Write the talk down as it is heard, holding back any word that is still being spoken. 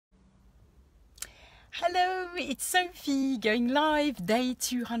Hello, it's Sophie, going live, day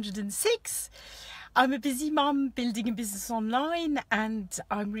 206. I'm a busy mum building a business online and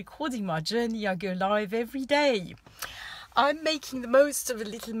I'm recording my journey. I go live every day. I'm making the most of a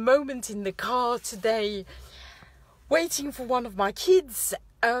little moment in the car today, waiting for one of my kids.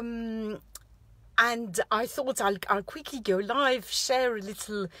 And I thought I'll quickly go live, share a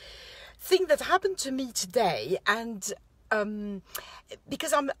little thing that happened to me today. And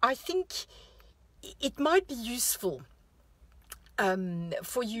because I think it might be useful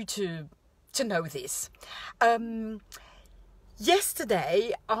for you to know this.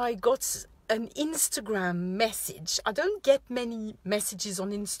 Yesterday I got an Instagram message. I don't get many messages on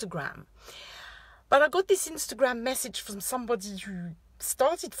Instagram, but I got this Instagram message from somebody who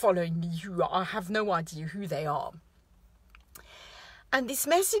started following me, who I have no idea who they are. And this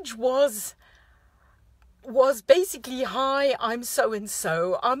message was basically, hi, I'm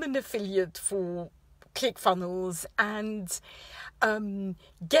so-and-so. I'm an affiliate for ClickFunnels, and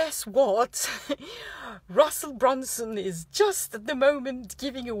guess what? Russell Brunson is just at the moment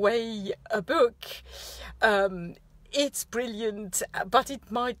giving away a book. It's brilliant, but it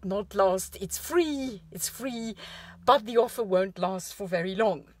might not last. It's free, but the offer won't last for very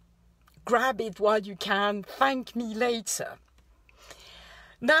long. Grab it while you can. Thank me later.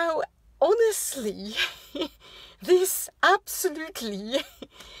 Now, honestly, this absolutely,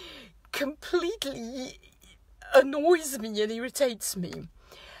 completely annoys me and irritates me,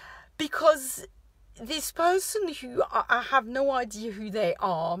 because this person, who I have no idea who they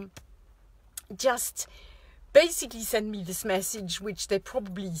are, just basically sent me this message, which they're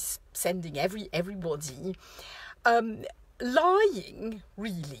probably sending everybody, lying,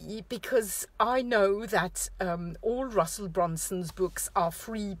 really, because I know that all Russell Brunson's books are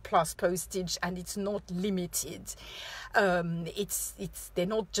free plus postage, and it's not limited. They're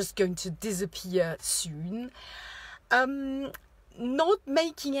not just going to disappear soon. Not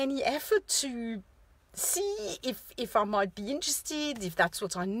making any effort to see if I might be interested, if that's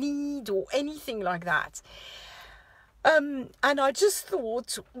what I need, or anything like that. And I just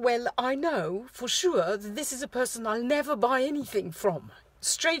thought, well, I know for sure that this is a person I'll never buy anything from.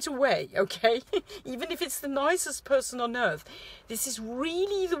 Straight away, okay? Even if it's the nicest person on earth. This is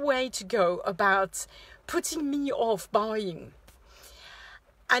really the way to go about putting me off buying.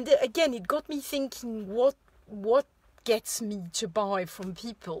 And again, it got me thinking, what gets me to buy from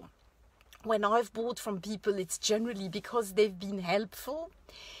people? When I've bought from people, it's generally because they've been helpful,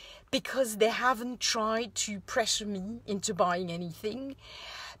 because they haven't tried to pressure me into buying anything,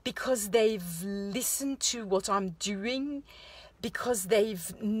 because they've listened to what I'm doing, because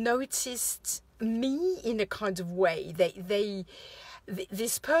they've noticed me in a kind of way.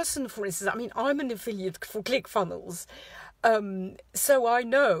 This person, for instance, I mean, I'm an affiliate for ClickFunnels, so I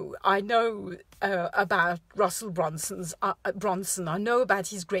know about Russell Brunson. I know about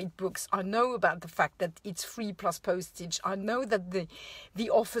his great books. I know about the fact that it's free plus postage. I know that the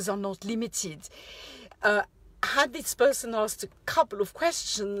offers are not limited. Had this person asked a couple of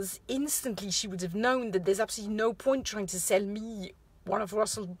questions, instantly she would have known that there's absolutely no point trying to sell me one of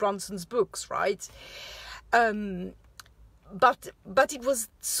Russell Brunson's books, right? But it was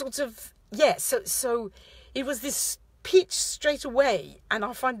sort of, yeah, so it was this pitch straight away, and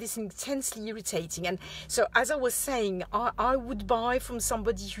I find this intensely irritating. And so, as I was saying, I would buy from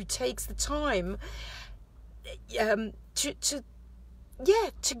somebody who takes the time to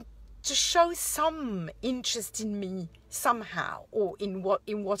show some interest in me somehow, or in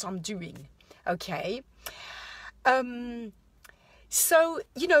what I'm doing. Okay. So,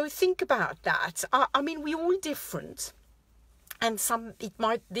 think about that. I mean, we're all different, and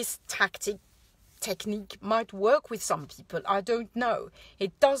this technique might work with some people. I don't know.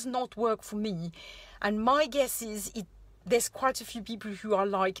 It does not work for me, and my guess is there's quite a few people who are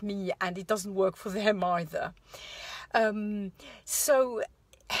like me, and it doesn't work for them either. So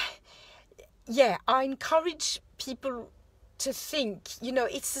yeah, I encourage people to think,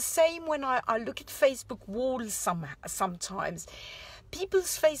 it's the same when I look at Facebook walls sometimes.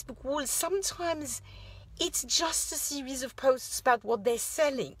 People's Facebook walls, sometimes it's just a series of posts about what they're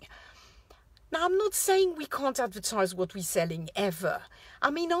selling. Now, I'm not saying we can't advertise what we're selling ever. I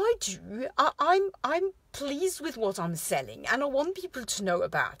mean, I do. I'm pleased with what I'm selling, and I want people to know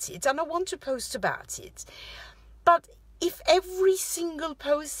about it, and I want to post about it. But if every single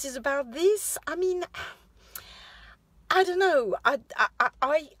post is about this, I mean, I don't know.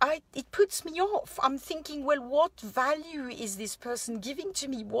 It puts me off. I'm thinking, well, what value is this person giving to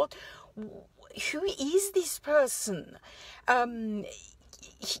me? Who is this person?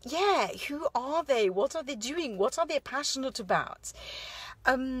 Who are they? What are they doing? What are they passionate about?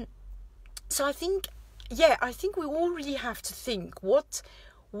 So I think yeah, I think we all really have to think what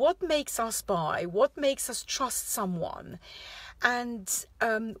makes us buy, what makes us trust someone, and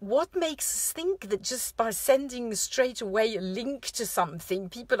what makes us think that just by sending straight away a link to something,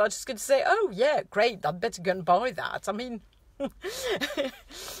 people are just going to say, oh yeah, great, I'd better go and buy that. I mean,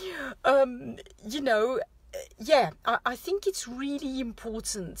 you know, yeah, I think it's really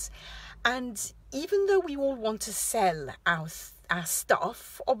important. And even though we all want to sell our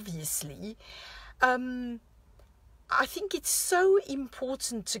stuff, obviously, I think it's so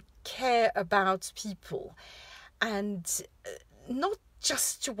important to care about people and not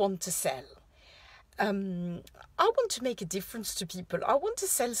just to want to sell. I want to make a difference to people. I want to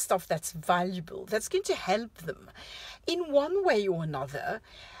sell stuff that's valuable, that's going to help them in one way or another,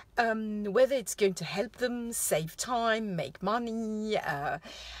 whether it's going to help them save time, make money,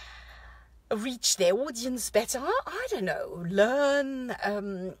 reach their audience better, I don't know, learn,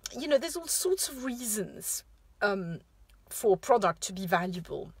 you know, there's all sorts of reasons for a product to be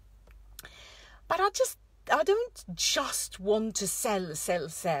valuable. But I don't just want to sell.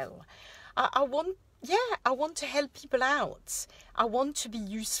 I want to help people out. I want to be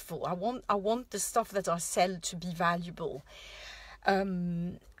useful. I want the stuff that I sell to be valuable.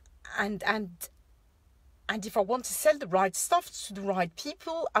 And if I want to sell the right stuff to the right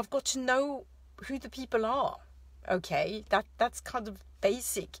people, I've got to know who the people are. Okay, that's kind of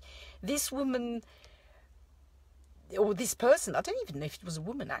basic. This woman, or this person, I don't even know if it was a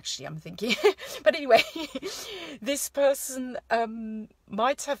woman actually, I'm thinking. But anyway, this person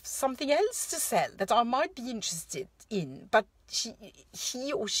might have something else to sell that I might be interested in. But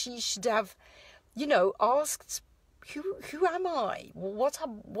he or she should have, you know, asked, who am I? What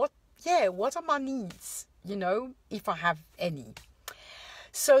are my needs? You know, if I have any.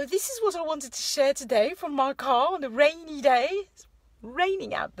 So this is what I wanted to share today from my car on a rainy day. It's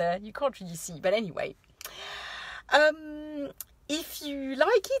raining out there. You can't really see, but anyway. If you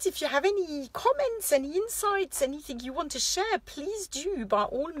like it, if you have any comments, any insights, anything you want to share, please do, by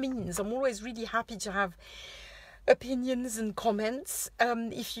all means. I'm always really happy to have opinions and comments.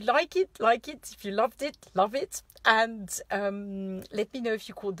 If you like it, like it. If you loved it, love it. And let me know if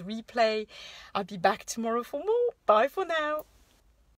you caught the replay. I'll be back tomorrow for more. Bye for now.